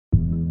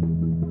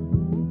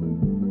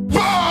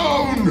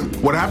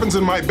Bone! What happens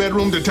in my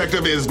bedroom,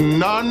 detective, is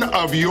none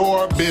of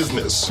your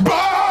business.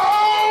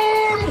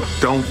 Bone!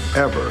 Don't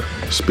ever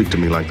speak to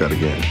me like that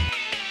again.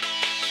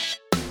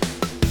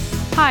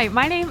 Hi,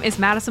 my name is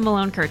Madison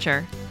Malone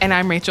Kircher. And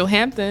I'm Rachel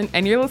Hampton,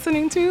 and you're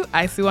listening to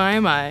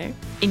ICYMI.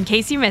 In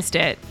case you missed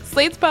it,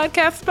 Slate's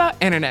podcast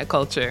about internet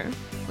culture.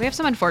 We have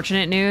some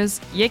unfortunate news.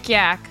 Yik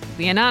Yak,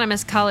 the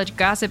anonymous college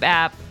gossip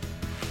app,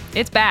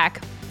 it's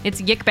back.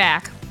 It's Yik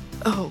back.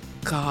 Oh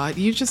God,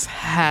 you just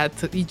had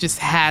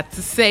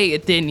to say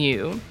it, didn't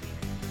you?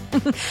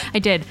 I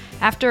did.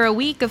 After a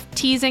week of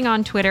teasing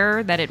on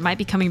Twitter that it might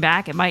be coming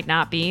back, it might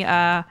not be.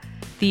 The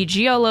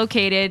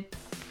geolocated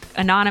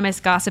anonymous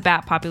gossip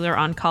app popular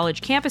on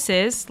college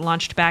campuses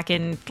launched back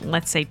in,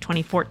 let's say,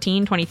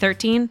 2014,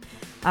 2013.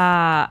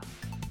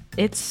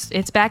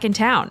 It's back in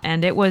town,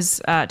 and it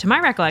was, to my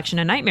recollection,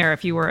 a nightmare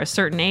if you were a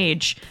certain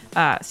age,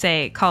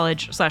 say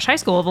college/high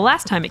school, the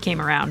last time it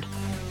came around.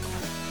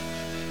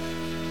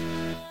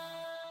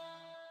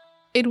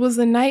 It was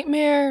a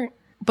nightmare,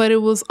 but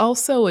it was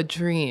also a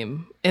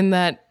dream in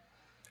that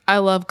I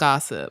love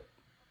gossip,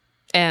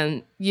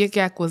 and Yik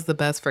Yak was the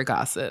best for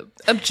gossip.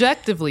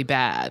 Objectively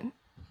bad,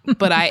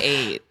 but I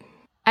ate.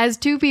 As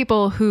two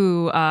people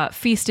who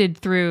feasted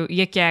through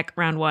Yik Yak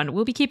round one,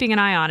 we'll be keeping an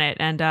eye on it,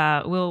 and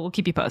we'll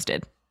keep you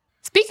posted.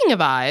 Speaking of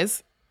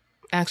eyes,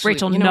 actually,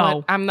 Rachel, you know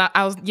no. what?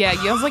 I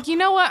was like, you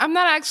know what? I'm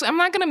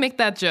not going to make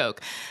that joke.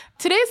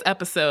 Today's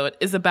episode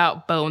is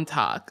about bone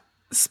talk,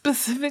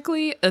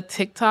 specifically a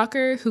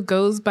TikToker who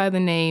goes by the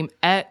name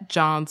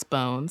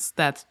 @JonsBones,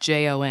 that's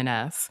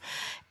JONS,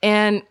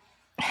 and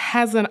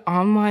has an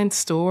online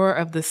store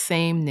of the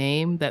same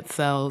name that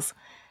sells,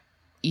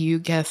 you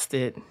guessed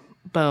it,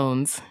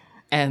 bones.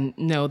 And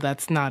no,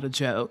 that's not a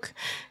joke.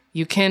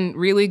 You can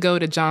really go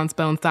to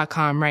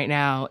jonsbones.com right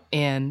now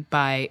and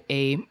buy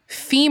a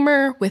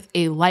femur with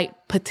a light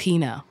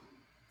patina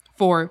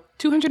for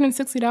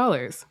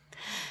 $260.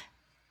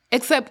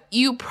 Except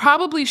you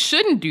probably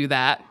shouldn't do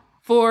that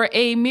for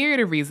a myriad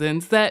of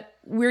reasons that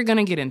we're going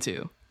to get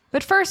into.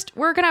 But first,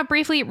 we're going to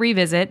briefly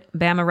revisit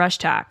Bama Rush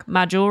Talk.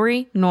 My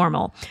jewelry,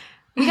 normal.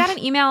 We got an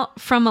email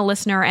from a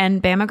listener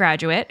and Bama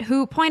graduate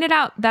who pointed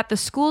out that the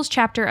school's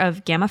chapter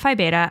of Gamma Phi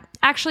Beta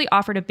actually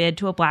offered a bid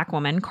to a black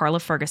woman, Carla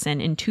Ferguson,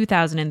 in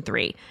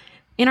 2003.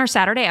 In our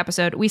Saturday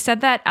episode, we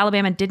said that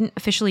Alabama didn't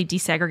officially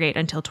desegregate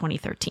until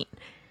 2013.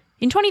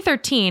 In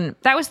 2013,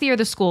 that was the year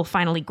the school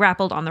finally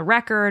grappled on the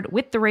record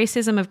with the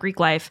racism of Greek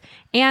life,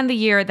 and the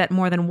year that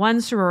more than one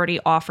sorority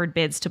offered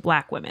bids to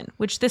black women,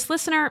 which this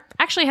listener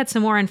actually had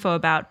some more info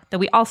about that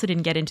we also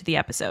didn't get into the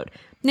episode,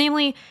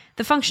 namely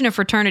the function of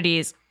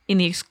fraternities in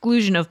the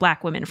exclusion of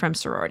black women from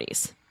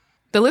sororities.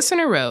 The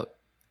listener wrote,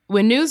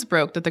 when news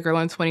broke that the girl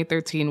in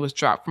 2013 was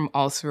dropped from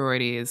all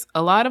sororities,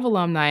 a lot of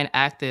alumni and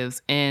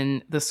actives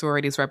in the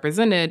sororities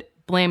represented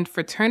blamed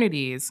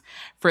fraternities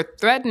for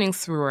threatening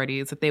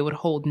sororities that they would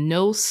hold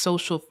no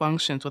social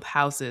functions with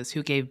houses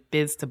who gave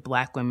bids to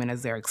black women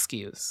as their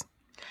excuse.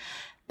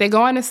 They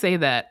go on to say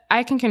that,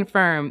 I can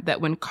confirm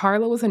that when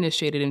Carla was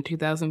initiated in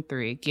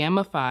 2003,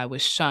 Gamma Phi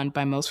was shunned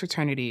by most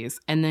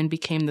fraternities and then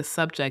became the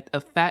subject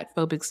of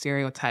fat-phobic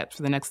stereotypes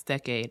for the next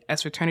decade,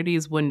 as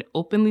fraternities wouldn't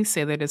openly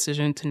say their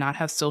decision to not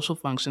have social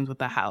functions with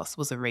the house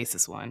was a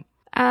racist one.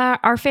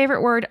 Our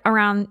favorite word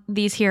around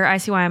these here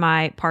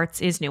ICYMI parts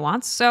is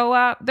nuance.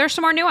 So there's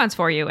some more nuance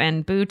for you,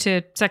 and boo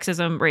to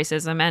sexism,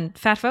 racism, and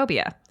fat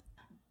phobia.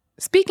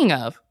 Speaking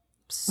of,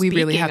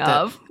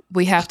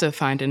 we have to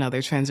find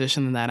another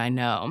transition than that, I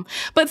know.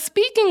 But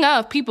speaking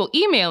of people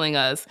emailing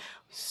us,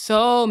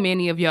 so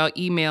many of y'all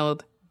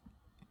emailed,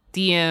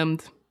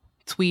 DM'd,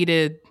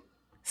 tweeted,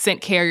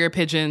 sent carrier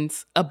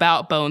pigeons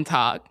about Bone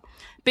Talk,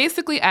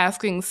 basically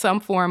asking some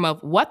form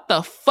of what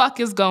the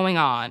fuck is going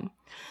on.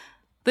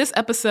 This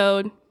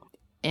episode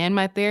and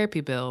my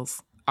therapy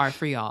bills are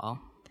for y'all.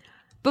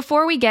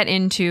 Before we get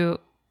into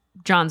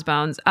John's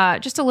Bones,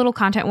 just a little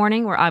content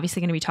warning. We're obviously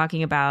going to be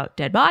talking about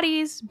dead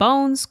bodies,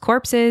 bones,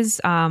 corpses,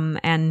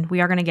 and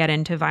we are going to get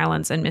into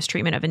violence and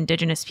mistreatment of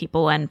Indigenous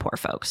people and poor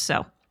folks.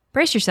 So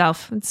brace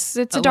yourself. It's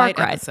a dark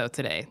ride. Episode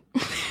today.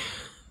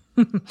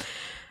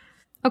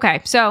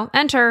 Okay, so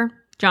enter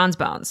John's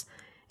Bones,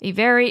 a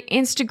very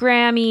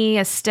Instagram-y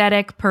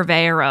aesthetic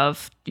purveyor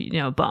of,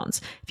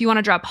 bones. If you want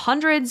to drop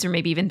hundreds or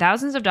maybe even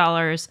thousands of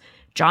dollars,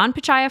 John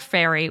Pichaya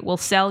Ferry will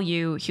sell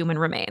you human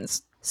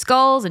remains.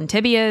 Skulls and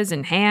tibias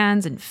and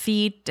hands and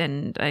feet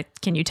and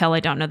can you tell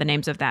I don't know the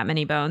names of that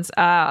many bones?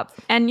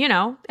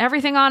 And,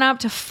 everything on up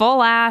to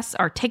full-ass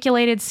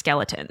articulated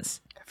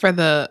skeletons. For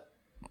the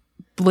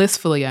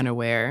blissfully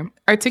unaware,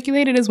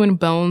 articulated is when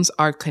bones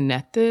are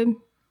connected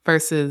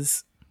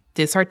versus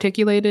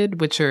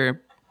disarticulated, which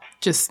are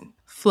just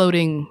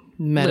floating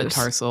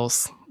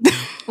metatarsals.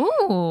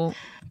 Ooh.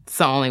 It's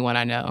the only one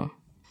I know.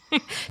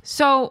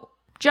 So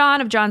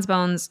John of John's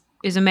Bones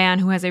is a man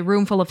who has a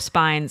room full of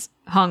spines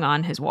hung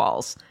on his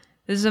walls.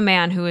 This is a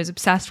man who is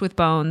obsessed with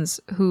bones,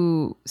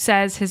 who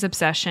says his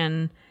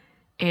obsession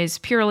is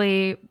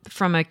purely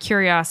from a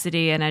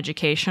curiosity and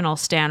educational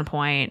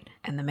standpoint,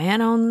 and the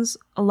man owns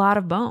a lot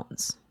of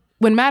bones.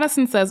 When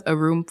Madison says a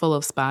room full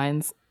of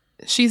spines,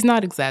 she's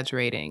not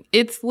exaggerating.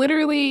 It's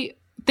literally,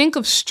 think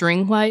of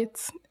string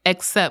lights,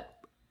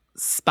 except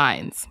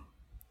spines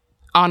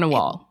on a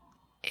wall.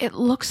 It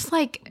looks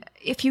like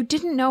if you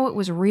didn't know it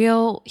was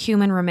real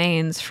human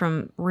remains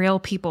from real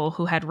people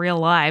who had real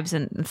lives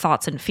and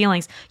thoughts and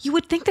feelings, you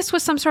would think this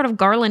was some sort of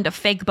garland of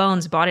fake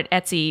bones bought at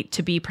Etsy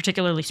to be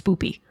particularly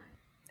spoopy.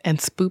 And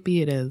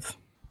spoopy it is.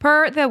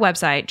 Per the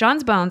website,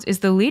 John's Bones is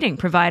the leading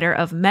provider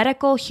of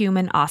medical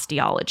human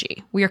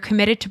osteology. We are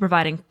committed to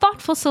providing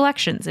thoughtful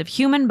selections of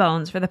human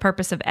bones for the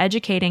purpose of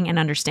educating and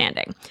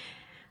understanding.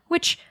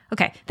 Which,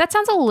 okay, that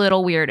sounds a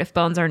little weird if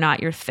bones are not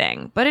your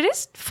thing, but it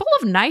is full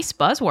of nice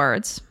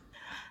buzzwords.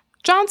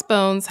 John's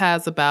Bones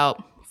has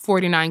about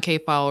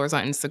 49K followers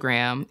on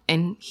Instagram,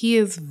 and he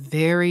is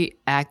very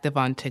active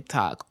on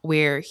TikTok,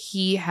 where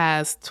he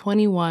has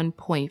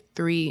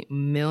 21.3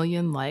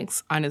 million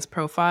likes on his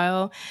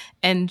profile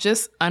and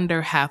just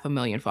under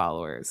 500,000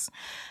 followers.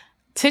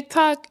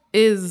 TikTok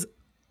is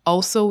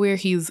also where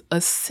he's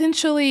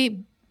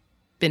essentially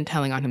been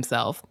telling on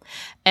himself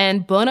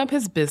and blown up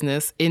his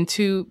business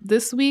into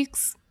this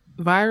week's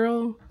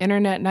viral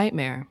internet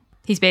nightmare.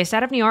 He's based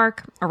out of New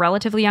York, a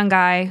relatively young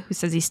guy who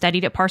says he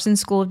studied at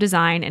Parsons School of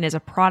Design and is a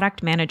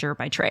product manager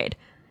by trade.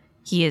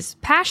 He is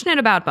passionate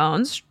about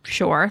bones,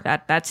 sure,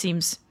 that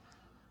seems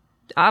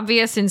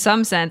obvious in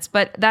some sense,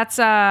 but that's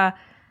not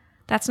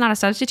a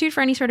substitute for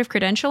any sort of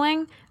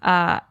credentialing,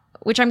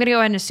 which I'm going to go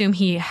ahead and assume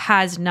he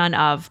has none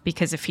of,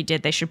 because if he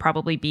did, they should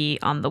probably be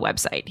on the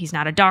website. He's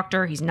not a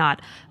doctor, he's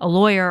not a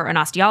lawyer, an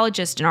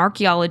osteologist, an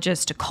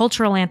archaeologist, a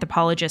cultural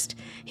anthropologist.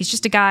 He's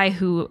just a guy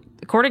who,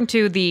 according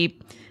to the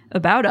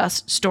About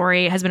Us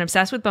story, has been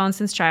obsessed with bones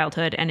since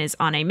childhood and is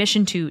on a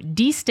mission to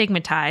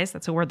destigmatize,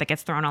 that's a word that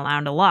gets thrown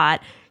around a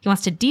lot, he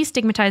wants to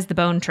destigmatize the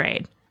bone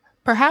trade.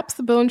 Perhaps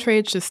the bone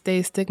trade should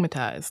stay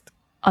stigmatized.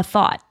 A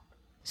thought.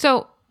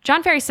 So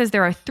John Ferry says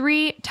there are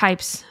 3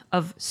 types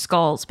of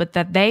skulls, but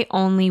that they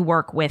only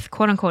work with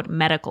quote-unquote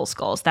medical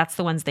skulls. That's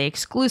the ones they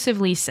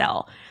exclusively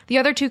sell. The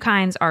other 2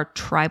 kinds are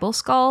tribal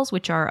skulls,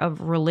 which are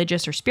of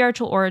religious or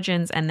spiritual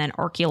origins, and then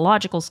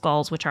archaeological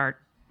skulls, which are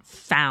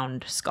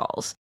found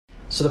skulls.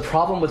 So the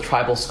problem with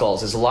tribal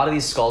skulls is a lot of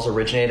these skulls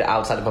originated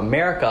outside of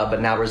America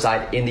but now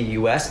reside in the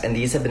US, and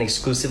these have been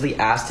exclusively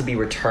asked to be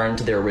returned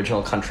to their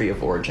original country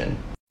of origin.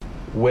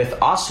 With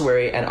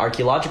ossuary and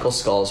archaeological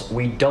skulls,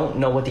 we don't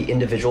know what the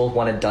individual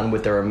wanted done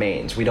with their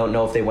remains. We don't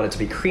know if they wanted to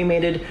be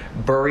cremated,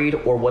 buried,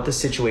 or what the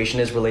situation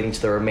is relating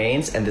to the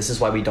remains, and this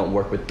is why we don't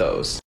work with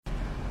those.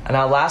 And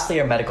now lastly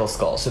are medical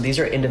skulls. So these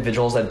are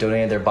individuals that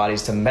donated their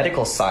bodies to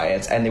medical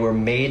science, and they were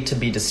made to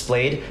be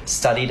displayed,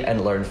 studied,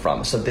 and learned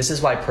from. So this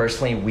is why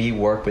personally we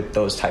work with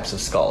those types of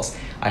skulls.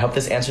 I hope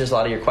this answers a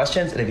lot of your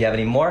questions, and if you have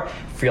any more,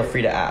 feel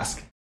free to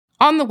ask.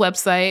 On the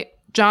website,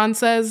 John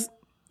says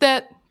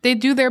that they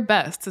do their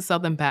best to sell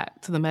them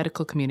back to the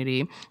medical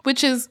community,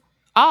 which is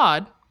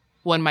odd,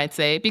 one might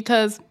say,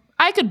 because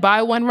I could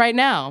buy one right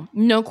now,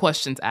 no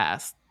questions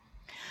asked.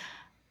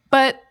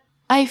 But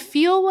I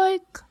feel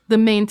like the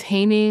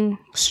maintaining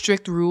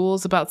strict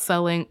rules about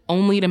selling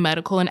only to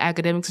medical and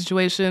academic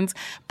situations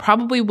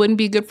probably wouldn't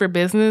be good for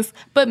business,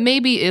 but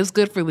maybe is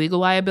good for legal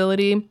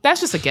liability. That's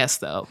just a guess,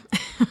 though.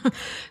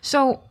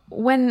 So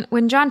when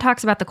John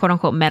talks about the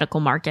quote-unquote medical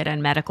market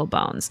and medical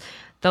bones,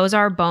 those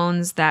are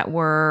bones that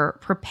were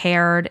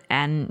prepared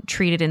and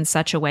treated in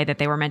such a way that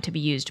they were meant to be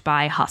used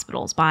by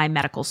hospitals, by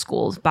medical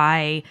schools,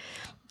 by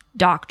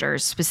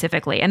doctors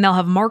specifically. And they'll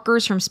have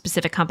markers from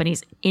specific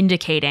companies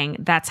indicating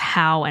that's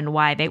how and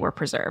why they were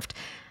preserved.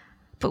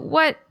 But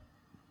what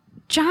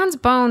John's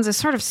Bones is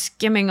sort of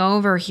skimming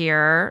over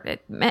here,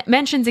 it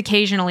mentions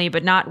occasionally,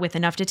 but not with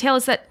enough detail,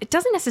 is that it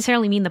doesn't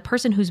necessarily mean the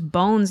person whose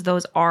bones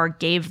those are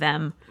gave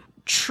them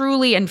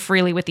truly and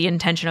freely with the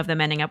intention of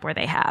them ending up where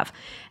they have.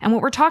 And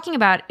what we're talking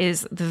about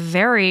is the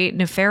very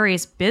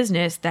nefarious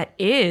business that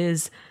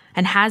is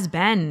and has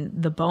been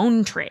the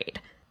bone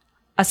trade,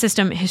 a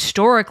system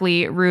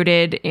historically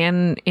rooted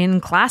in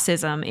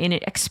classism, in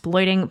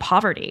exploiting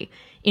poverty.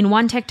 In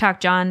one TikTok,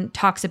 John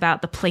talks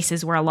about the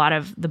places where a lot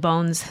of the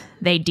bones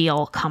they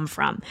deal come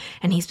from.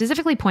 And he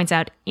specifically points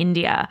out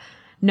India,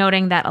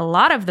 noting that a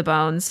lot of the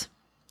bones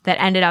that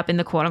ended up in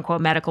the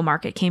quote-unquote medical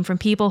market came from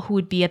people who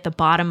would be at the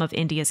bottom of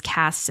India's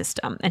caste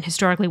system and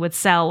historically would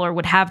sell or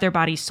would have their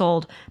bodies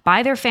sold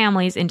by their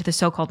families into the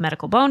so-called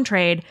medical bone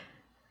trade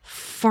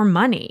for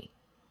money.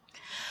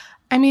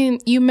 I mean,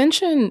 you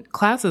mentioned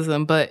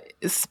classism, but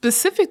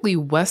specifically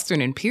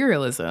Western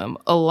imperialism.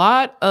 A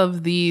lot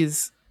of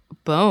these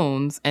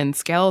bones and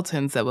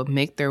skeletons that would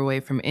make their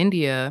way from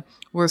India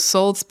were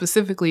sold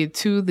specifically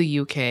to the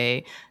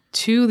UK,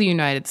 to the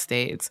United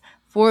States,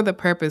 for the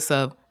purpose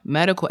of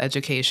medical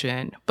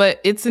education, but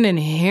it's an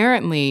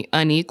inherently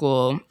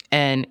unequal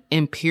and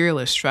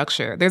imperialist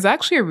structure. There's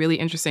actually a really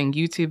interesting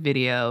YouTube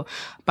video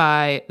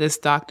by this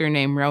doctor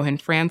named Rohan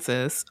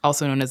Francis,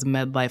 also known as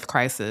Midlife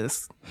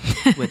Crisis,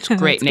 which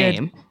great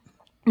name.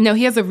 No,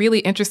 he has a really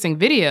interesting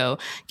video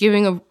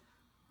giving a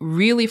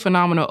really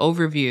phenomenal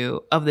overview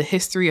of the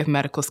history of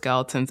medical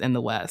skeletons in the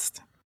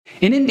West.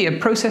 In India,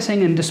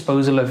 processing and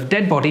disposal of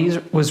dead bodies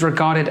was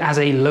regarded as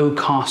a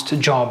low-caste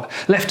job,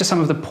 left to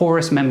some of the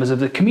poorest members of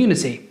the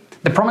community.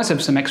 The promise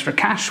of some extra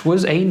cash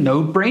was a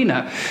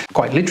no-brainer,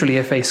 quite literally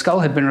if a skull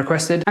had been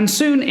requested, and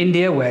soon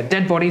India, where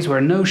dead bodies were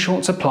in no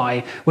short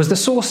supply, was the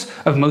source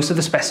of most of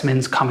the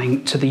specimens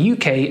coming to the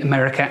UK,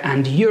 America,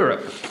 and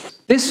Europe.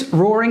 This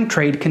roaring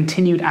trade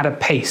continued at a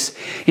pace.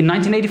 In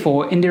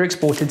 1984, India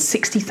exported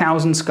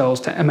 60,000 skulls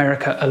to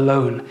America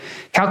alone.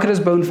 Calcutta's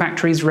bone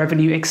factory's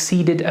revenue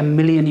exceeded $1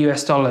 million.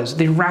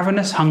 The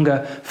ravenous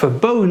hunger for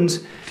bones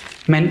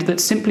meant that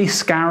simply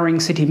scouring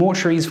city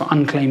mortuaries for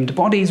unclaimed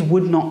bodies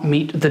would not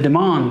meet the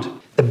demand.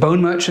 The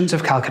bone merchants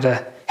of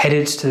Calcutta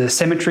headed to the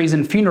cemeteries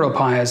and funeral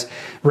pyres,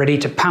 ready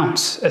to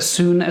pounce as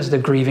soon as the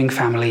grieving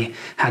family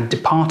had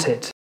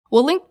departed.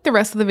 We'll link the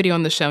rest of the video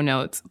in the show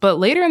notes, but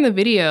later in the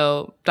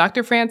video,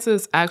 Dr.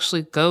 Francis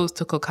actually goes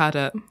to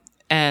Kolkata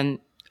and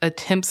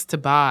attempts to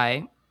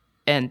buy,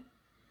 and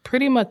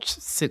pretty much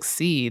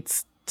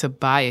succeeds to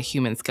buy a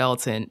human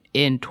skeleton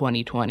in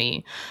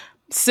 2020,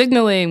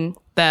 signaling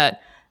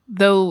that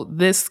though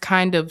this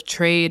kind of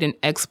trade and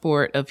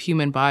export of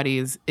human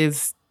bodies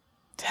is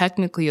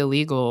technically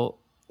illegal,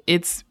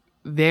 it's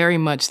very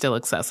much still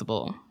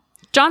accessible.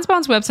 John's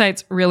Bones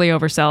website really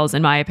oversells,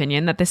 in my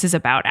opinion, that this is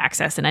about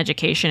access and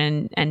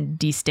education and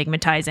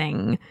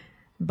destigmatizing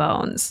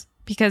bones.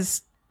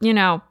 Because, you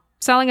know,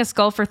 selling a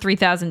skull for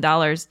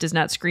 $3,000 does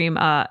not scream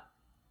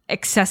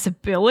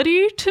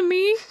accessibility to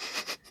me.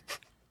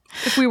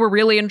 If we were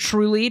really and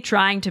truly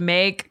trying to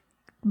make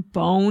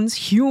bones,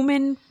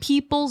 human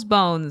people's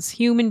bones,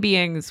 human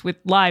beings with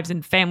lives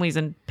and families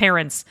and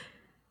parents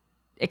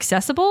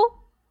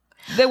accessible,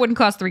 that wouldn't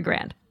cost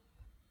 $3,000.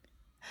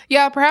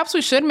 Yeah, perhaps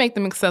we should make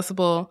them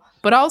accessible,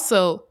 but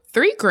also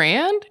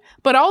 $3,000.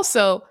 But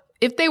also,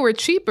 if they were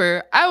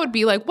cheaper, I would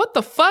be like, what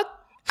the fuck?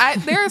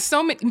 There are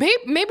so many.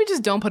 Maybe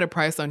just don't put a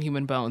price on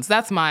human bones.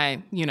 That's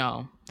my,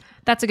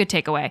 That's a good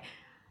takeaway.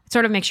 It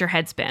sort of makes your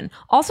head spin.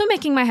 Also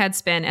making my head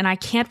spin, and I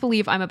can't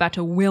believe I'm about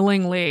to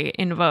willingly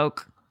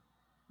invoke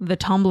the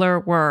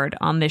Tumblr word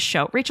on this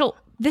show. Rachel,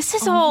 this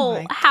has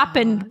all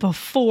happened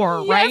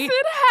before, right? Yes,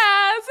 it has.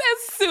 As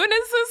soon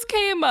as this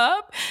came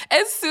up,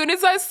 as soon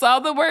as I saw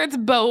the words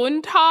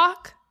bone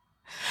talk,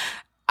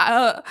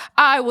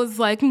 I was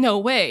like, no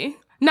way.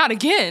 Not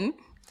again.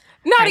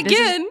 Not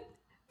again.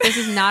 This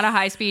is not a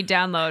high-speed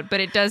download,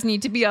 but it does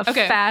need to be a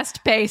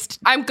fast-paced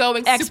I'm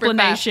going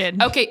explanation.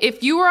 Super fast. Okay,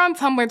 if you were on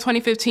Tumblr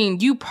 2015,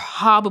 you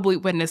probably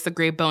witnessed the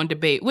Great Bone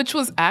Debate, which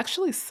was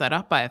actually set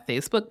up by a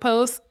Facebook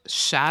post.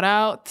 Shout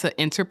out to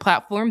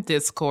Interplatform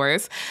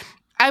Discourse.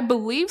 I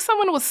believe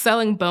someone was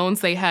selling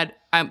bones they had,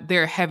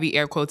 their heavy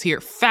air quotes here,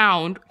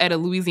 found at a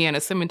Louisiana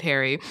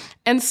cemetery.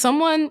 And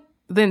someone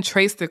then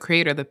traced the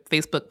creator of the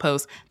Facebook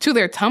post to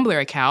their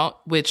Tumblr account,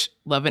 which,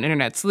 love an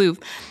internet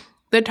sleuth.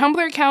 The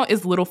Tumblr account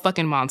is Little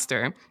Fucking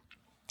Monster.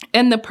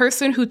 And the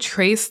person who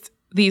traced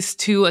these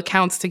two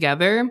accounts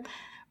together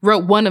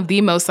wrote one of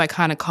the most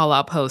iconic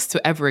call-out posts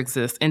to ever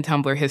exist in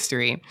Tumblr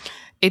history.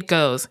 It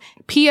goes,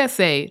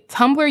 PSA,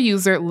 Tumblr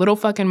user Little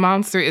Fucking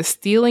Monster is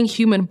stealing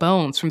human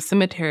bones from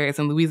cemeteries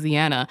in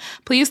Louisiana.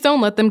 Please don't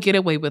let them get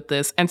away with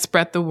this and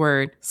spread the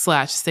word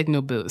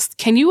 /signal boost.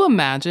 Can you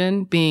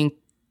imagine being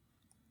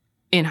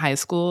in high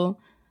school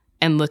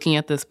and looking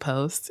at this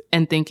post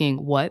and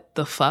thinking, what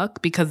the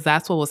fuck? Because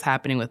that's what was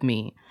happening with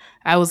me.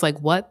 I was like,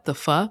 what the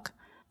fuck?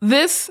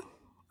 This,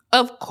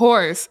 of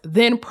course,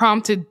 then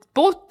prompted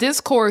both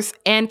discourse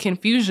and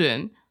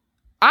confusion.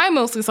 I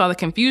mostly saw the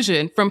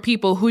confusion from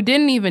people who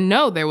didn't even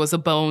know there was a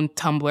bone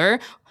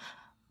Tumblr,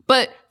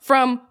 but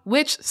from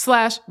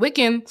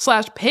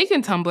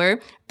witch/Wiccan/pagan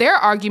Tumblr, their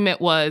argument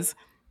was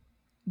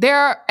there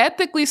are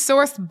ethically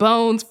sourced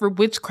bones for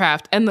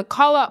witchcraft, and the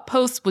call-out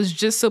post was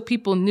just so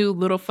people knew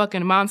Little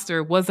Fucking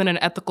Monster wasn't an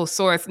ethical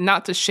source,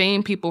 not to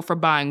shame people for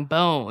buying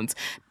bones.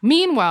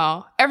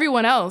 Meanwhile,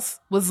 everyone else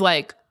was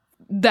like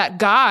that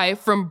guy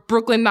from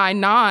Brooklyn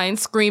Nine-Nine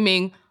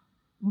screaming,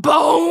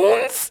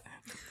 bones?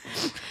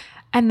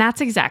 And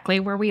that's exactly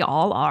where we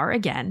all are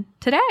again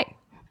today.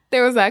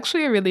 There was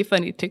actually a really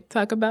funny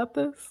TikTok about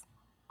this,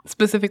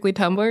 specifically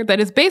Tumblr, that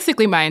is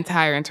basically my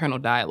entire internal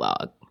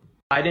dialogue.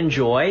 Pride and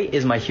joy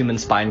is my human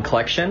spine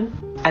collection.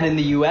 And in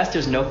the US,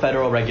 there's no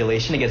federal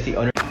regulation against the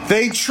owner.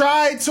 They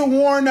tried to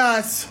warn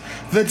us,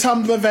 the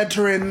Tumblr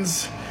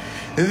veterans.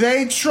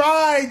 They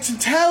tried to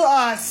tell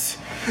us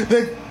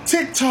that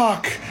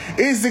TikTok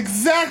is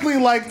exactly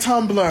like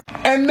Tumblr.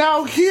 And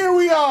now here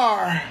we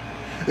are.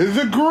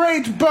 The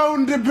Great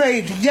Bone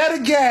Debate, yet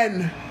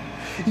again.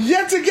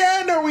 Yet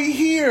again are we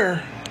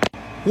here.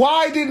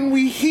 Why didn't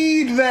we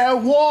heed their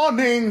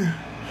warning?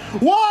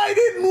 Why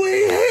didn't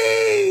we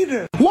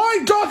heed?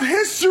 Why doth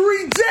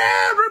history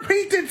dare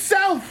repeat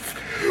itself?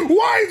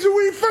 Why do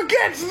we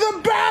forget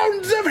the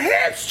bounds of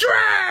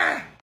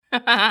history?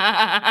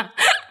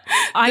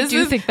 I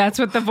do think that's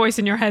what the voice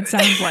in your head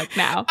sounds like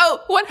now.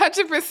 Oh,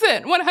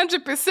 100%,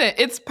 100%.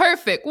 It's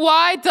perfect.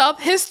 Why doth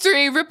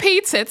history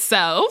repeat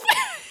itself?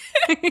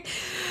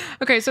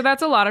 Okay, so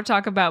that's a lot of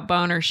talk about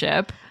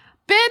bonership.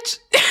 Bitch!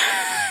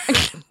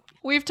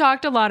 We've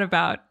talked a lot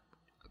about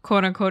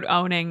quote unquote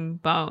owning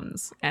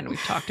bones. And we've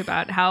talked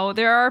about how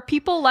there are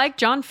people like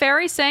John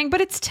Ferry saying,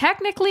 but it's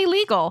technically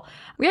legal.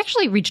 We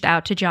actually reached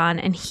out to John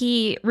and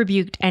he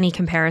rebuked any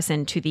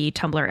comparison to the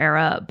Tumblr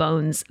era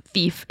bones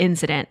thief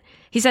incident.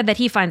 He said that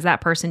he finds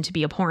that person to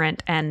be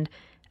abhorrent and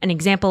an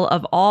example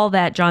of all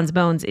that John's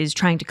Bones is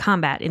trying to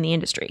combat in the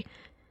industry.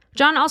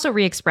 John also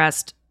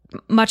re-expressed,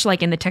 much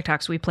like in the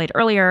TikToks we played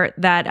earlier,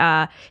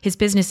 that his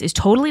business is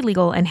totally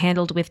legal and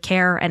handled with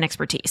care and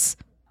expertise.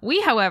 We,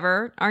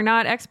 however, are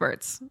not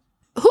experts.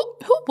 Who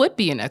would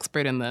be an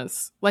expert in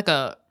this? Like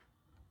a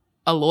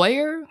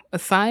lawyer? A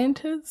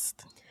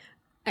scientist?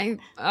 I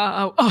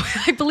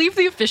believe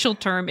the official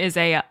term is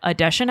a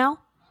Deschanel.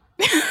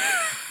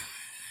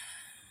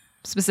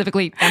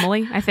 Specifically,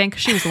 Emily, I think.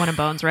 She was the one in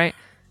Bones, right?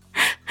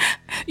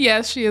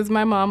 Yes, she is.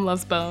 My mom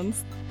loves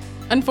Bones.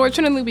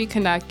 Unfortunately, we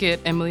cannot get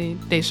Emily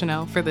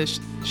Deschanel for this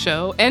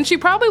show, and she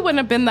probably wouldn't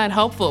have been that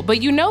helpful,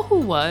 but you know who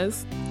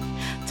was?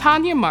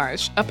 Tanya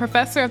Marsh, a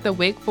professor at the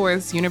Wake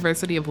Forest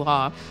University of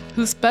Law,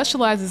 who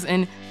specializes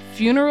in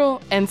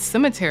funeral and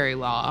cemetery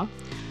law,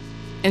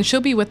 and she'll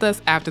be with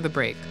us after the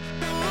break.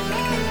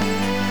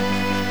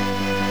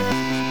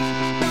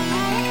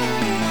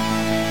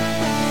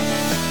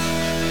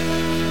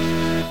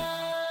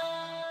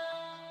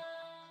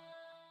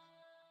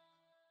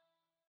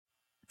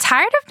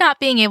 Tired of not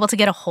being able to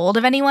get a hold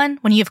of anyone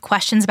when you have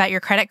questions about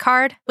your credit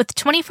card? With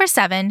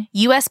 24/7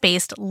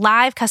 US-based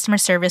live customer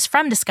service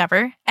from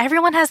Discover,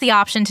 everyone has the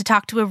option to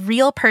talk to a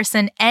real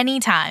person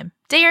anytime,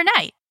 day or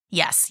night.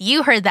 Yes,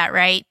 you heard that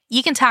right.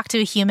 You can talk to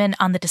a human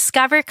on the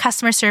Discover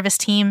customer service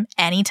team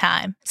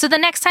anytime. So the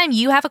next time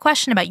you have a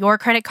question about your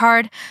credit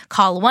card,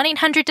 call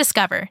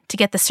 1-800-DISCOVER to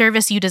get the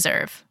service you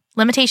deserve.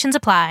 Limitations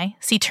apply.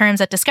 See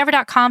terms at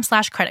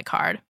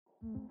discover.com/creditcard.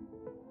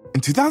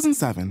 In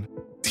 2007,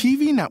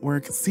 TV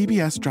network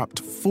CBS dropped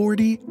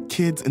 40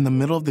 kids in the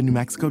middle of the New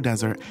Mexico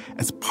desert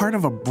as part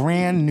of a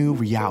brand new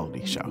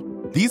reality show.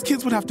 These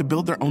kids would have to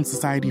build their own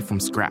society from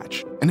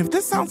scratch. And if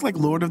this sounds like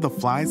Lord of the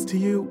Flies to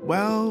you,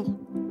 well,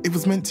 it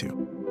was meant to.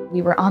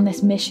 We were on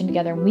this mission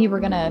together, and we were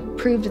going to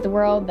prove to the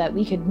world that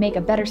we could make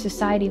a better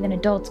society than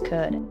adults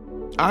could.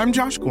 I'm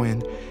Josh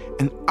Gwynn,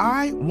 and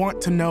I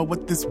want to know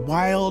what this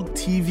wild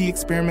TV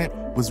experiment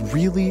was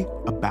really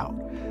about.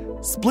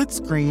 Split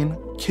Screen,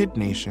 Kid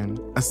Nation,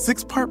 a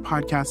 6-part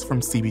podcast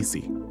from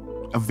CBC.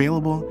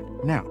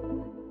 Available now.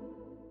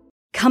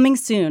 Coming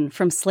soon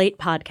from Slate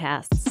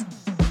Podcasts.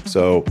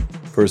 So,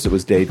 first it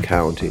was Dade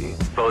County.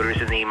 Voters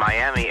in the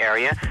Miami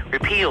area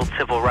repealed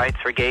civil rights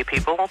for gay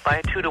people by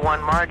a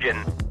 2-to-1 margin.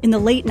 In the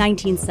late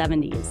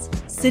 1970s,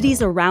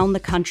 cities around the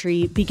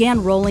country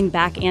began rolling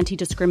back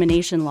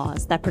anti-discrimination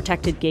laws that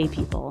protected gay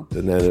people.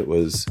 And then it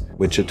was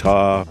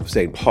Wichita,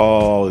 St.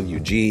 Paul,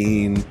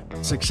 Eugene.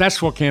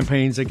 Successful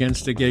campaigns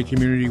against the gay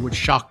community, which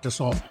shocked us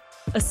all.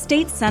 A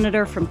state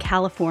senator from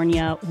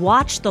California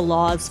watched the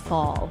laws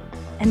fall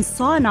and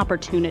saw an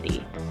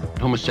opportunity.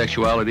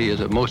 Homosexuality is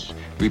a most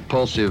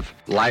repulsive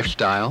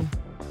lifestyle.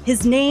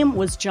 His name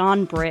was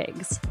John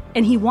Briggs,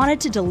 and he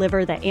wanted to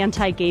deliver the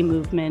anti-gay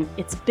movement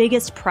its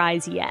biggest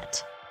prize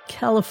yet.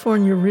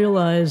 California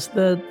realized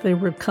that they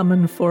were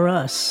coming for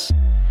us.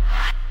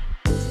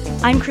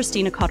 I'm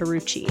Christina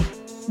Cauterucci.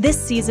 This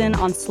season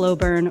on Slow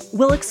Burn,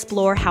 we'll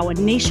explore how a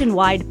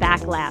nationwide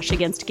backlash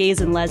against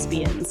gays and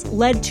lesbians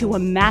led to a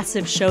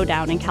massive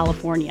showdown in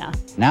California.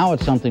 Now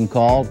it's something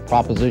called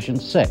Proposition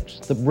 6,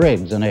 the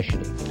Briggs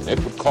Initiative.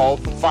 It would call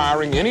for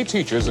firing any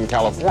teachers in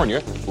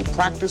California who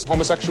practice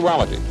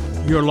homosexuality.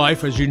 Your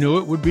life as you knew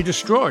it would be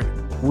destroyed.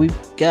 We've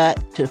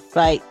got to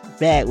fight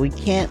back. We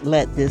can't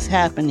let this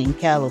happen in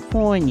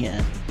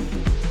California.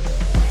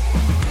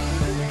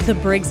 The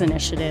Briggs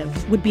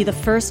Initiative would be the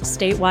first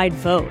statewide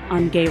vote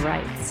on gay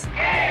rights.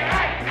 Gay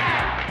rights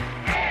now!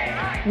 Gay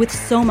rights! With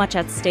so much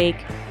at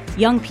stake,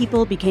 young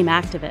people became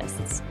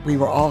activists. We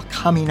were all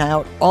coming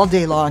out all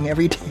day long,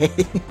 every day.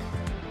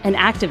 And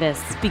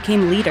activists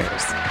became leaders.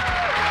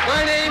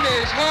 My name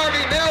is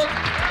Harvey Milk,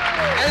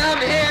 and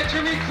I'm here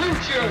to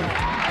recruit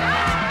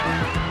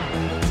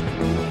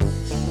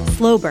you.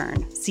 Slow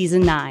Burn,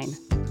 Season 9,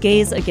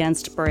 Gays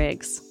Against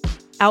Briggs.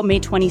 Out May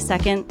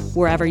 22nd,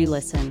 wherever you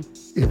listen.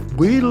 If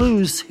we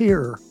lose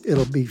here,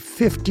 it'll be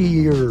 50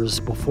 years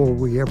before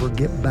we ever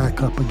get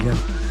back up again.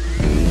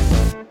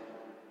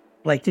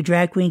 Like the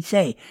drag queens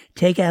say,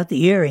 take out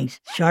the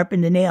earrings,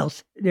 sharpen the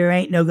nails. There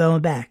ain't no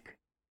going back.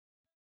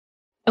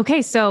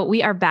 Okay, so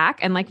we are back.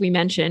 And like we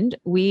mentioned,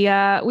 we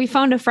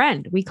phoned a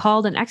friend. We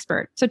called an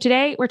expert. So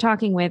today we're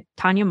talking with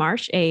Tanya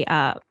Marsh,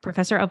 a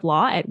professor of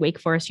law at Wake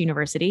Forest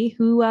University,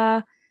 who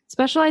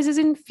specializes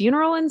in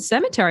funeral and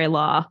cemetery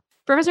law.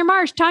 Professor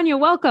Marsh, Tanya,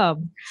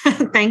 welcome.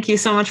 Thank you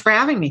so much for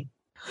having me.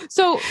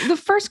 So the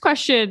first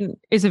question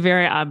is a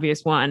very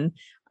obvious one.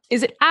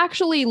 Is it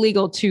actually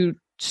legal to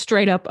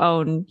straight up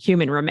own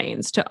human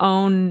remains, to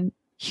own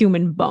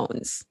human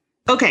bones?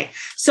 Okay,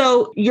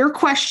 so your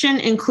question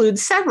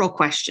includes several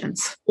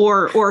questions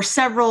or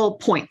several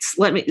points.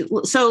 Let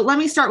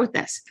me start with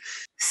this.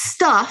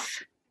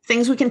 Stuff,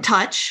 things we can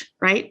touch,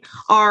 right,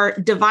 are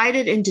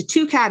divided into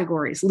two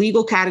categories,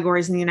 legal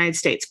categories in the United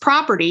States: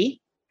 property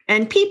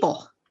and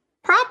people.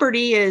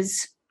 Property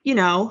is,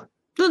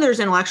 there's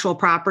intellectual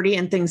property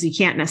and things you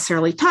can't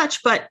necessarily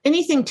touch, but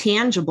anything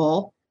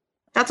tangible,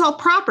 that's all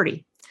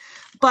property.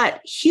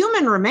 But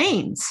human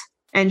remains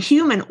and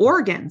human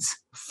organs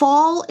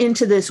fall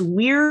into this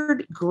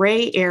weird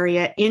gray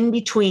area in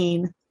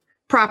between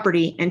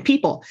property and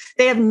people.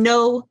 They have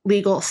no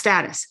legal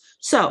status.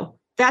 So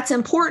that's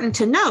important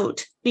to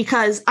note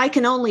because I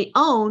can only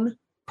own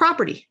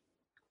property.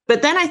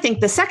 But then I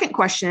think the second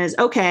question is,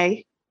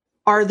 okay,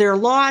 are there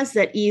laws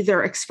that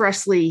either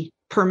expressly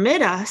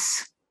permit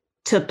us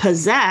to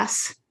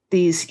possess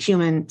these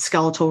human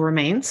skeletal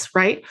remains,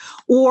 right?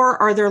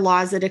 Or are there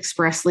laws that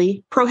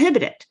expressly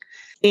prohibit it?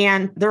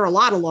 And there are a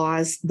lot of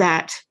laws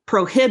that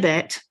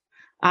prohibit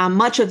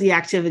much of the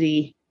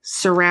activity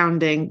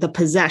surrounding the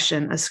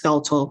possession of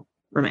skeletal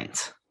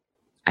remains.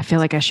 I feel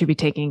like I should be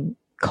taking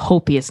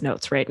copious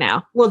notes right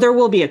now. Well, there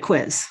will be a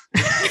quiz.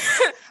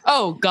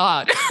 Oh,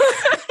 God.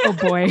 Oh,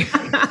 boy.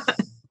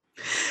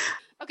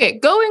 Okay,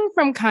 going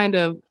from kind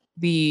of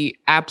the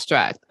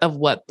abstract of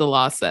what the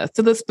law says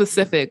to the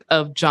specific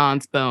of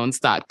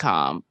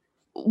johnsbones.com.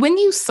 When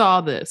you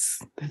saw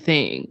this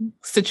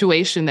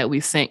situation that we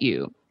sent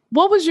you,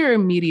 what was your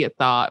immediate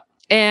thought?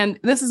 And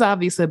this is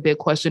obviously a big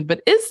question,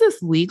 but is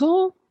this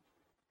legal?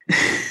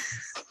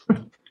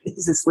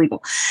 Is this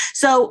legal?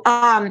 So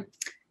I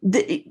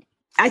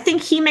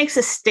think he makes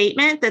a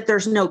statement that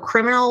there's no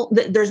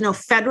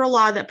federal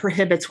law that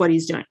prohibits what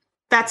he's doing.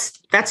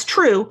 That's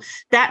true.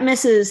 That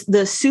misses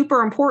the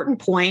super important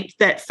point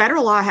that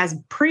federal law has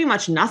pretty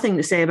much nothing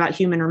to say about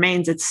human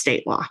remains. It's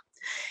state law.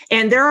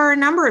 And there are a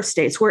number of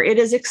states where it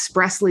is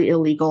expressly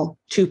illegal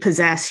to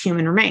possess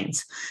human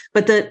remains.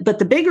 But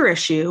the bigger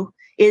issue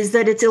is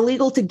that it's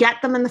illegal to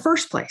get them in the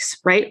first place,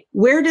 right?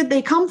 Where did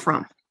they come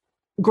from?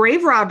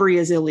 Grave robbery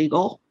is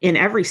illegal in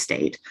every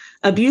state.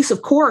 Abuse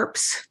of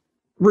corpse,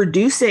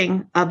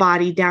 reducing a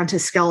body down to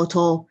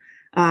skeletal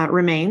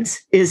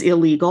remains, is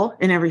illegal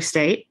in every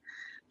state.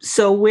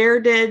 So where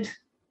did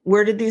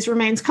these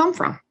remains come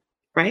from,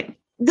 right?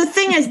 The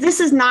thing is, this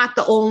is not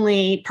the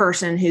only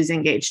person who's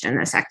engaged in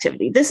this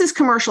activity. This is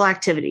commercial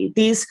activity.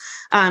 These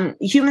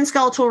human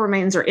skeletal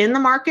remains are in the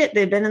market.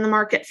 They've been in the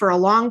market for a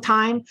long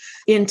time.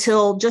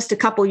 Until just a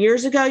couple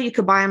years ago, you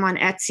could buy them on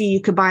Etsy,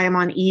 you could buy them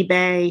on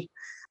eBay,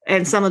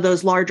 and some of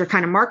those larger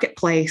kind of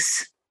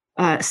marketplace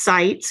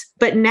sites.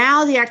 But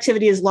now the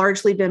activity has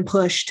largely been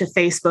pushed to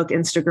Facebook,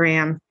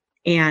 Instagram,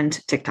 and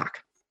TikTok.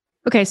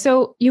 Okay,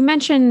 so you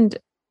mentioned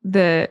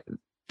the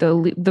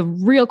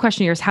real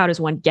question here is, how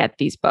does one get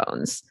these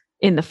bones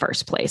in the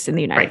first place in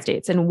the United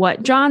States? And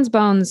what John's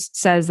Bones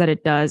says that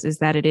it does is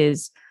that it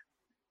is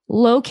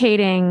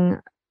locating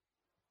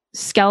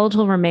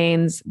skeletal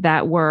remains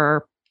that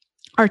were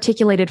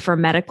articulated for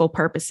medical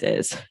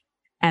purposes.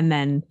 And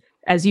then,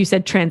 as you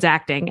said,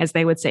 transacting, as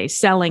they would say,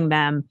 selling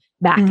them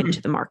back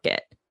into the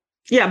market.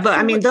 Yeah, but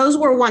I mean, those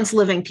were once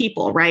living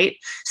people, right?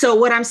 So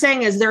what I'm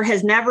saying is there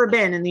has never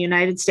been in the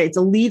United States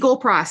a legal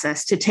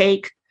process to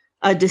take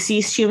a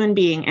deceased human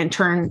being and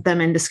turn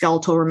them into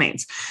skeletal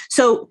remains.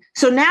 So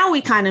now we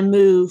kind of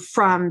move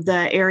from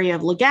the area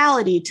of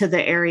legality to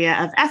the area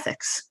of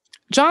ethics.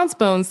 John's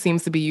Bones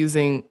seems to be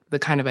using the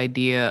kind of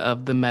idea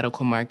of the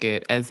medical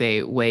market as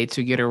a way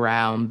to get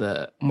around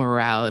the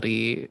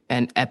morality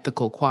and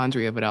ethical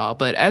quandary of it all.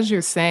 But as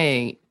you're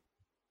saying,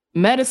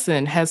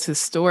 medicine has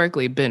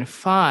historically been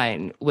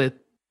fine with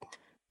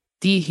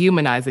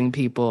dehumanizing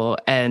people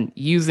and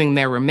using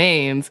their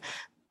remains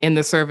in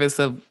the service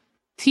of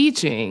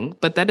teaching,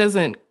 but that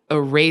doesn't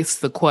erase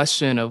the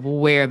question of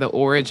where the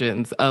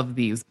origins of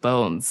these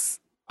bones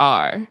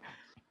are.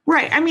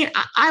 Right. I mean,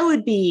 I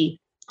would be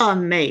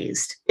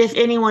amazed if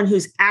anyone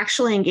who's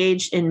actually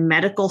engaged in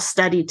medical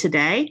study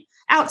today,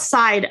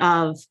 outside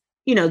of,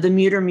 the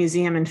Mutter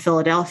Museum in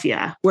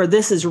Philadelphia, where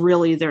this is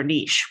really their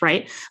niche,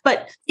 right?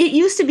 But it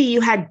used to be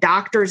you had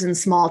doctors in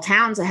small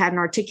towns that had an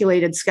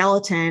articulated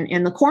skeleton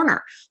in the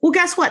corner. Well,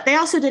 guess what? They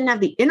also didn't have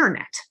the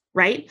internet,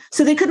 right?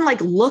 So they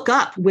couldn't look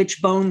up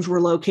which bones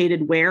were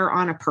located where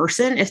on a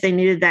person if they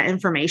needed that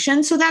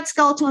information. So that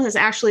skeleton is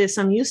actually of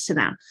some use to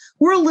them.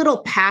 We're a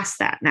little past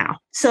that now.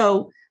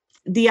 So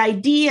the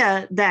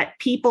idea that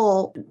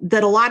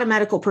a lot of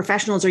medical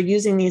professionals are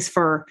using these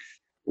for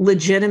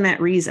legitimate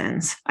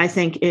reasons, I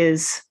think,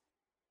 is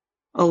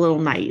a little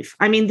naive.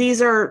 I mean,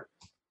 these are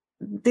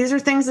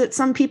things that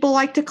some people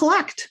like to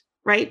collect,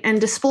 right?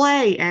 And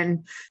display.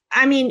 And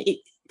I mean,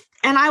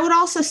 and I would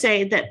also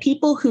say that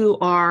people who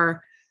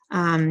are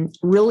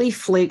really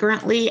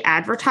flagrantly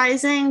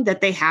advertising that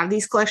they have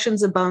these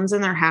collections of bones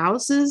in their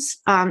houses,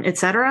 et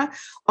cetera,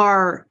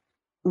 are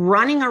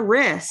running a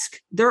risk.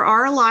 There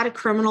are a lot of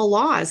criminal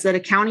laws that a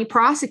county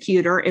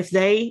prosecutor, if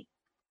they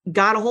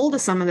got a hold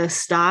of some of this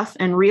stuff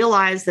and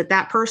realized that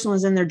that person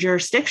was in their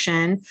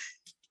jurisdiction,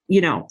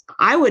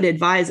 I would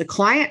advise a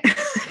client,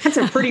 that's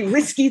a pretty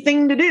risky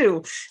thing to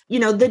do.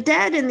 The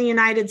dead in the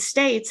United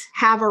States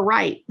have a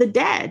right. The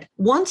dead,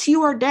 once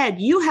you are dead,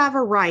 you have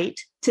a right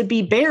to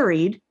be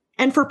buried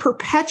and for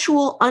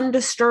perpetual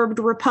undisturbed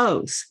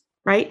repose,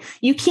 right?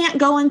 You can't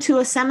go into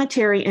a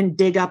cemetery and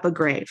dig up a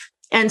grave.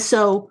 And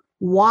so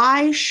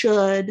why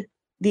should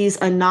these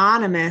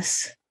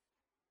anonymous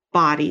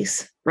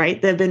bodies, right,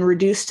 that have been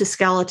reduced to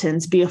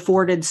skeletons, be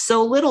afforded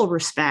so little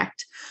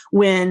respect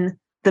when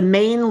the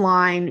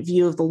mainline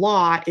view of the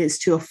law is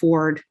to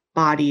afford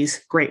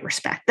bodies great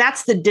respect?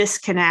 That's the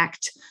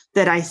disconnect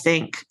that I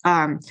think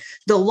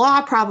the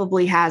law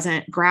probably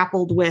hasn't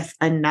grappled with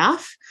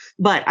enough,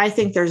 but I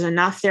think there's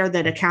enough there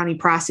that a county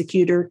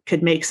prosecutor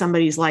could make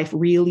somebody's life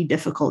really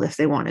difficult if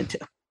they wanted to.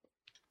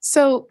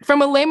 So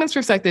from a layman's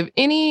perspective,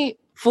 any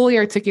fully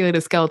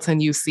articulated skeleton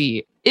you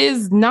see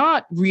is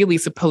not really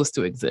supposed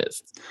to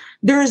exist.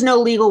 There is no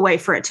legal way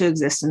for it to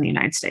exist in the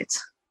United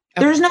States.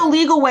 Okay. There's no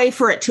legal way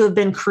for it to have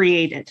been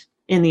created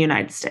in the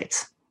United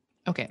States.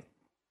 Okay.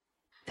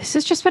 This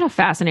has just been a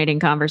fascinating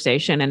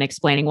conversation and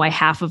explaining why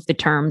half of the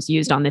terms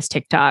used on this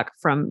TikTok,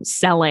 from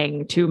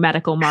selling to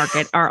medical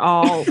market, are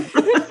all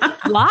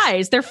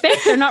lies. They're fake.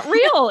 They're not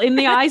real in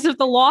the eyes of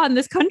the law in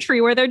this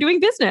country where they're doing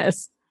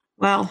business.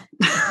 Well,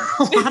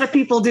 a lot of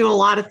people do a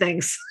lot of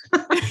things.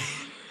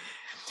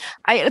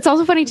 It's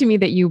also funny to me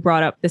that you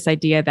brought up this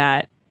idea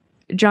that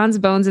John's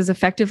Bones is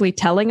effectively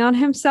telling on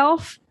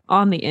himself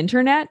on the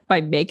internet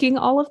by making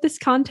all of this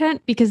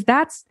content, because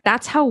that's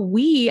how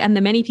we and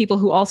the many people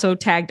who also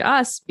tagged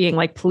us being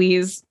like,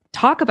 please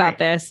talk about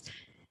this.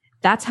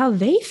 That's how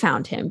they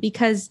found him,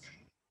 because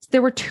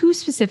there were two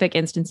specific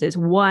instances.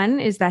 One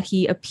is that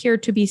he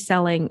appeared to be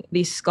selling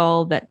the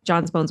skull that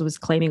John's Bones was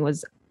claiming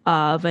was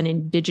of an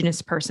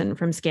indigenous person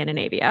from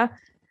Scandinavia.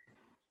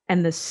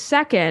 And the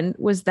second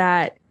was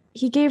that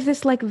he gave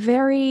this like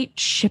very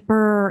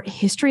chipper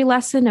history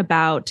lesson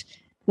about,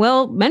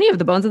 well, many of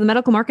the bones in the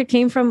medical market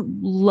came from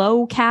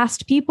low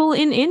caste people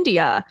in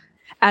India,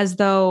 as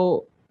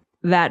though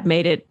that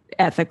made it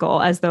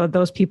ethical, as though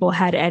those people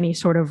had any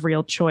sort of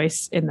real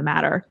choice in the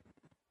matter.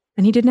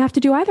 And he didn't have to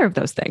do either of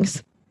those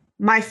things.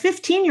 My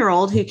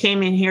 15-year-old who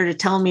came in here to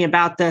tell me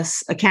about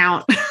this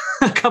account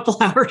a couple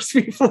hours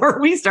before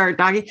we started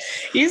talking,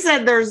 he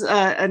said there's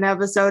an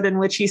episode in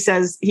which he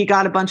says he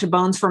got a bunch of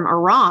bones from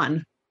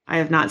Iran. I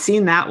have not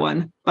seen that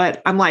one,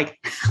 but I'm like,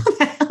 how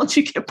the hell did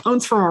you get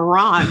bones from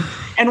Iran?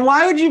 And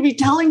why would you be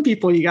telling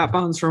people you got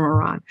bones from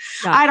Iran?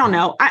 Yeah. I don't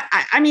know.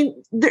 I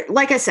mean,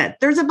 like I said,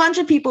 there's a bunch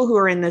of people who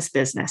are in this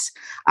business.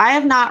 I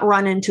have not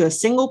run into a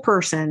single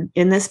person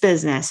in this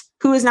business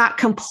who is not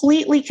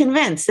completely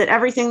convinced that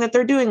everything that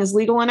they're doing is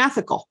legal and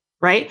ethical,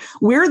 right?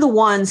 We're the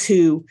ones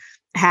who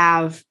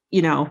have,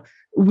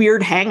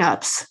 weird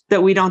hangups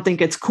that we don't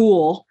think it's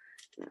cool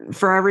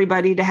for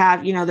everybody to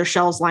have, their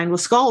shelves lined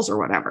with skulls or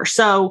whatever.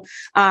 So,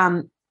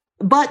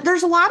 but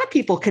there's a lot of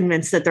people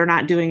convinced that they're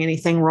not doing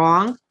anything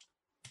wrong,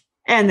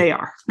 and they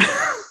are.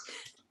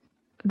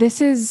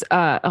 This is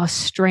a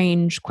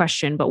strange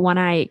question, but one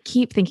I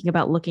keep thinking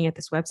about looking at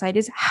this website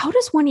is, how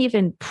does one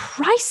even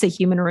price a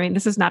human remain?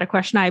 This is not a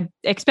question I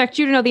expect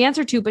you to know the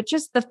answer to, but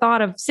just the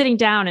thought of sitting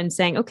down and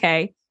saying,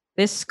 okay,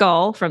 this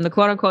skull from the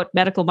quote unquote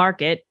medical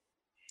market,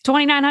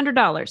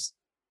 $2,900.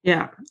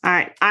 Yeah,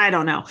 I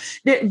don't know.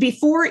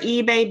 Before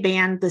eBay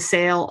banned the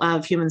sale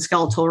of human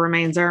skeletal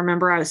remains, I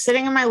remember I was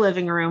sitting in my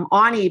living room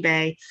on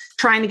eBay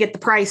trying to get the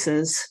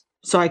prices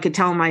so I could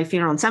tell my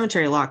funeral and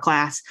cemetery law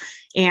class.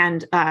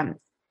 And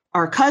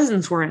our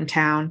cousins were in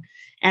town,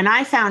 and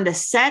I found a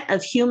set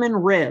of human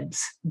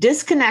ribs,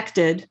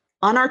 disconnected,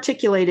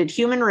 unarticulated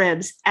human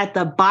ribs, at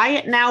the buy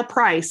it now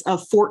price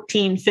of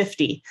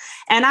 $1,450.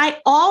 And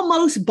I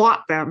almost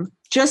bought them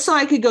just so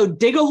I could go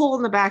dig a hole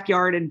in the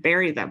backyard and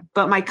bury them.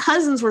 But my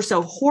cousins were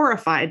so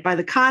horrified by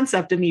the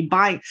concept of me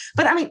buying.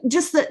 But I mean,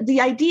 just the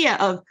idea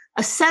of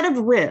a set of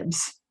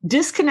ribs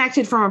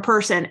disconnected from a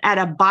person at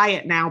a buy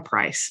it now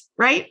price,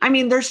 right? I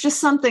mean, there's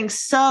just something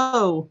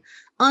so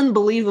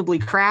unbelievably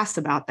crass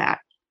about that.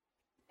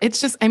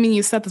 It's just, I mean,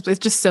 you said this, but it's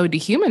just so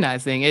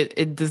dehumanizing.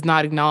 It does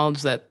not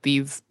acknowledge that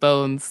these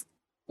bones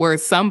were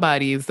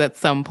somebody's at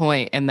some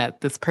point and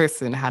that this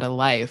person had a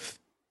life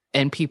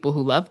and people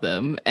who love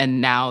them.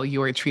 And now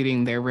you're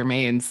treating their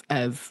remains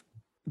as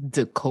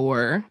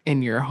decor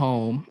in your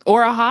home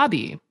or a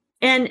hobby.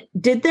 And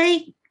did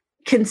they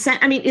consent?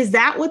 I mean, is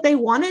that what they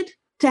wanted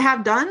to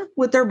have done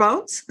with their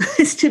bones,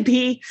 is to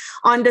be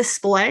on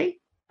display?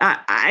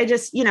 I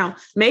just,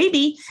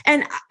 maybe.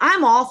 And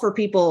I'm all for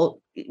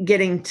people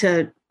getting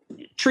to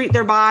treat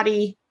their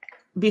body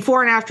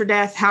before and after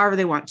death, however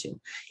they want to.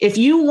 If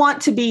you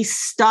want to be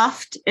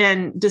stuffed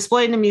and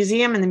displayed in a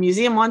museum and the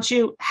museum wants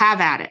you, have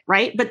at it,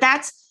 right? But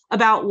that's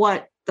about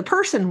what the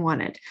person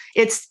wanted.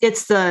 It's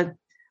the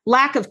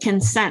lack of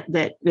consent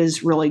that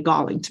is really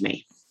galling to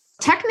me.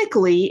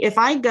 Technically, if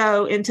I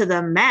go into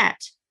the Met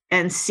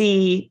and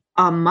see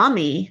a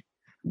mummy,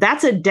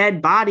 that's a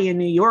dead body in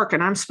New York,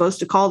 and I'm supposed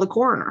to call the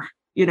coroner,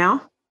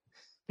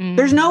 Mm-hmm.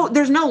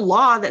 There's no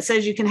law that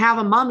says you can have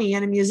a mummy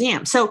in a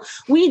museum. So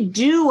we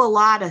do a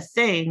lot of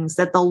things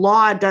that the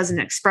law doesn't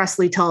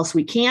expressly tell us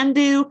we can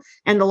do,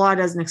 and the law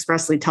doesn't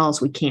expressly tell us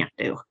we can't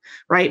do,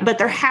 right? But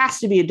there has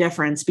to be a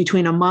difference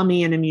between a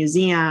mummy in a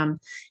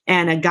museum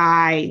and a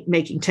guy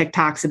making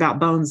TikToks about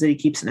bones that he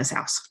keeps in his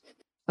house.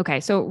 Okay,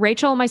 so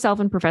Rachel, myself,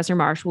 and Professor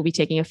Marsh will be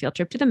taking a field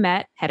trip to the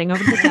Met, heading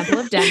over to the Temple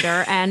of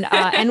Denver, and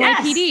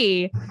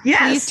NYPD.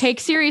 Yes. Please take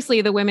seriously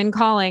the women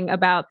calling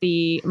about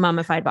the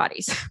mummified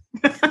bodies.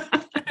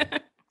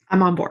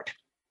 I'm on board.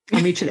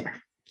 I'll meet you there.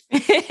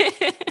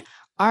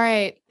 All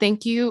right.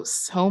 Thank you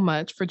so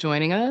much for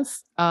joining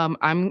us.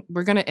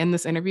 We're going to end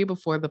this interview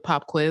before the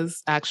pop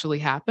quiz actually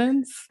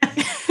happens.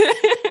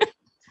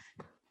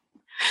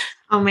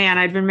 Oh man,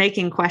 I've been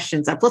making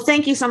questions up. Well,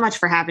 thank you so much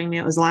for having me.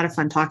 It was a lot of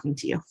fun talking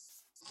to you.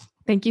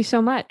 Thank you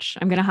so much.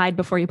 I'm going to hide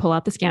before you pull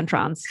out the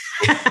Scantrons.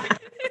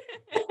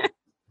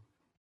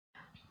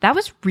 That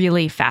was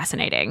really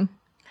fascinating.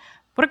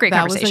 What a great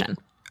conversation.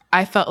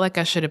 I felt like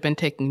I should have been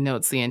taking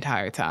notes the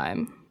entire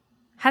time.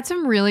 Had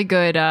some really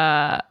good,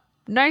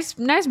 nice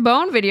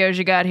bone videos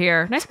you got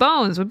here. Nice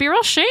bones. Would be a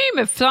real shame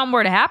if something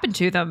were to happen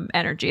to them.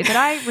 Energy that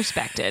I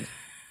respected.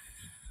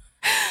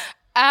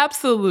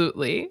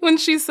 Absolutely. When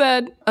she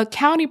said a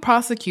county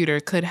prosecutor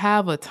could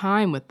have a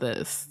time with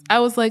this, I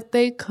was like,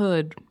 they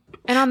could.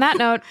 And on that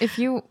note, if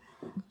you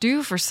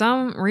do for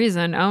some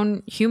reason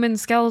own human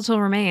skeletal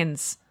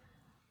remains,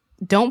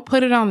 don't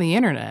put it on the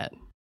internet.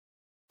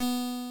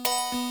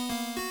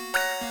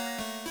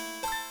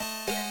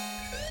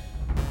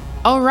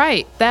 All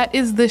right, that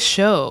is the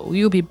show.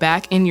 We will be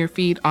back in your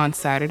feed on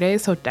Saturday,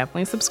 so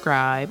definitely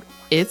subscribe.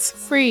 It's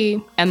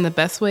free and the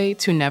best way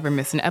to never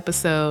miss an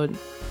episode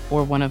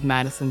or one of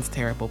Madison's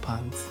terrible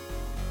puns.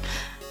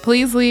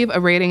 Please leave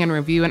a rating and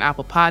review on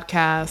Apple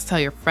Podcasts. Tell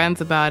your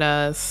friends about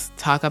us.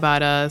 Talk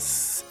about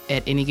us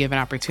at any given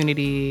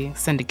opportunity.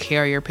 Send a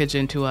carrier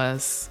pigeon to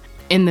us.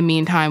 In the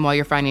meantime, while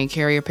you're finding a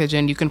carrier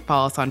pigeon, you can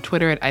follow us on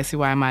Twitter at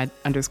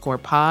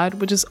ICYMI_pod,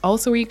 which is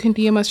also where you can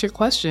DM us your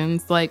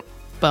questions like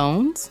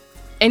bones.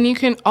 And you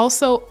can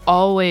also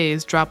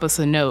always drop us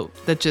a note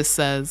that just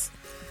says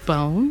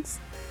bones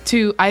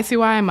to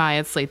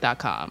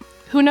ICYMI@slate.com.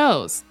 Who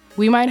knows?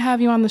 We might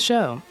have you on the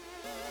show.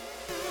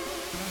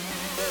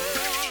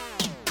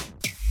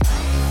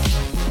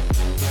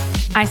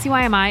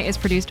 ICYMI is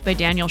produced by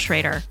Daniel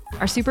Schrader.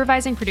 Our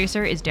supervising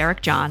producer is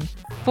Derek John.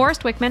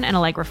 Forrest Wickman and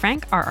Allegra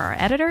Frank are our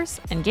editors,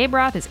 and Gabe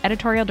Roth is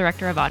editorial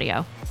director of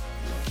audio.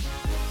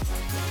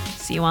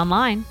 See you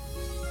online.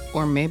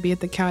 Or maybe at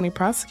the county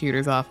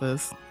prosecutor's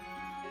office.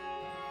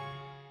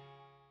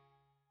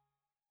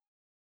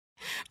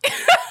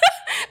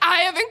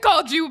 I haven't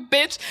called you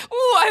bitch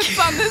once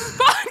on this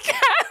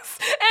podcast,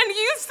 and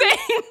you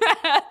saying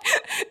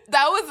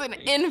that was an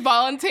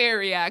involuntary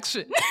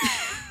reaction.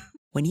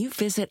 When you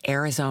visit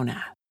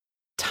Arizona,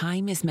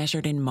 time is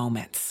measured in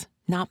moments,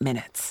 not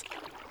minutes.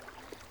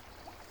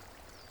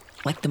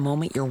 Like the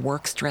moment your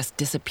work stress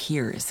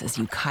disappears as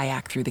you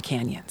kayak through the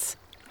canyons.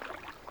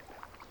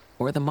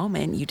 Or the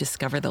moment you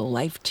discover the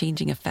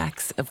life-changing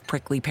effects of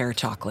prickly pear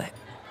chocolate.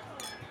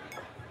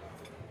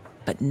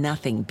 But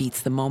nothing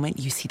beats the moment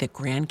you see the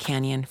Grand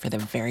Canyon for the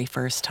very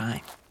first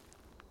time.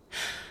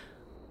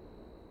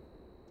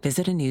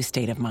 Visit a new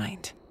state of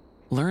mind.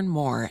 Learn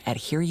more at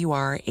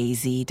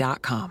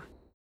hereyouareaz.com.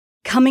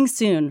 Coming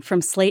soon from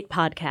Slate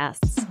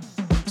Podcasts.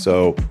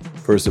 So,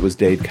 first it was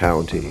Dade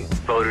County.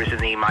 Voters in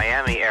the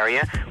Miami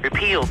area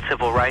repealed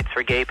civil rights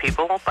for gay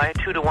people by a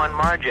 2-to-1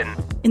 margin.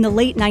 In the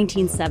late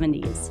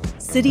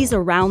 1970s, cities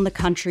around the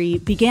country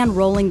began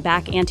rolling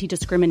back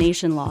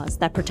anti-discrimination laws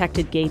that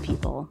protected gay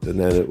people. And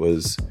then it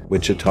was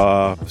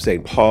Wichita,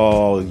 St.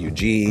 Paul,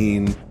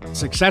 Eugene.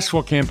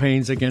 Successful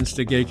campaigns against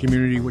the gay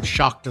community, which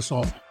shocked us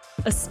all.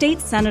 A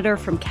state senator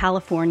from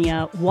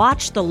California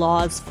watched the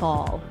laws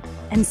fall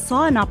and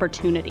saw an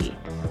opportunity.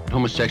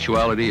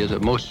 Homosexuality is a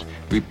most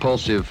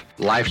repulsive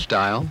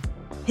lifestyle.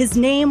 His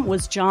name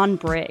was John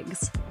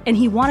Briggs, and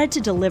he wanted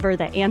to deliver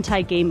the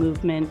anti-gay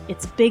movement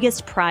its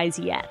biggest prize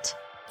yet.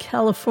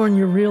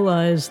 California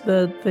realized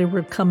that they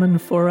were coming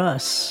for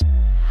us.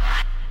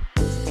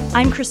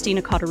 I'm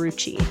Christina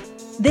Cauterucci.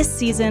 This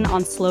season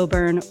on Slow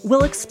Burn,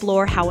 we'll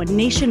explore how a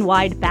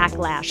nationwide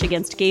backlash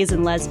against gays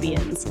and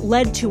lesbians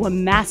led to a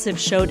massive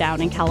showdown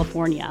in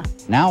California.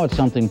 Now it's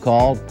something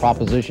called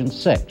Proposition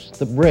 6,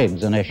 the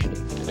Briggs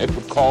Initiative. It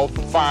would call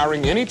for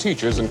firing any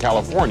teachers in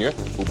California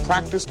who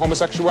practice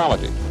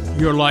homosexuality.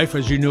 Your life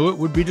as you knew it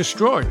would be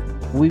destroyed.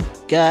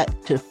 We've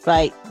got to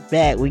fight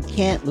back. We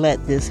can't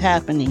let this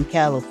happen in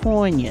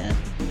California.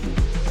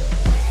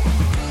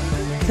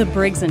 The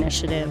Briggs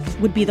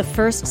Initiative would be the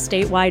first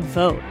statewide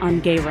vote on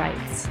gay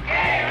rights.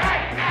 Gay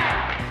rights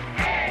now!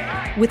 Gay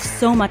rights! With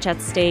so much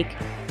at stake,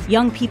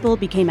 young people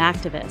became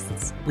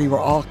activists. We were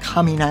all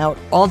coming out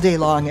all day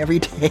long, every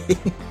day.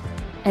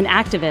 And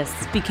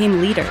activists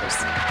became leaders.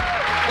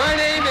 My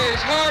name is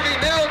Harvey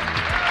Milk,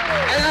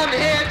 and I'm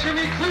here to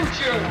recruit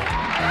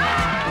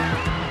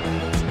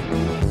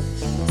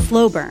you.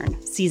 Slow Burn,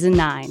 Season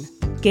 9,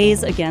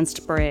 Gays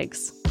Against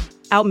Briggs.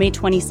 Out May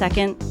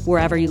 22nd,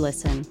 wherever you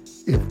listen.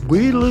 If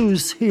we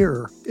lose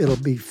here, it'll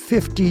be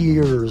 50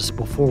 years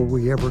before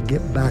we ever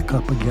get back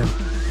up again.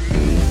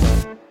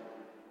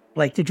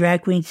 Like the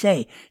drag queens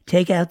say,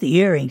 take out the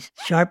earrings,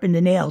 sharpen the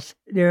nails.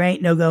 There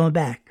ain't no going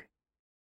back.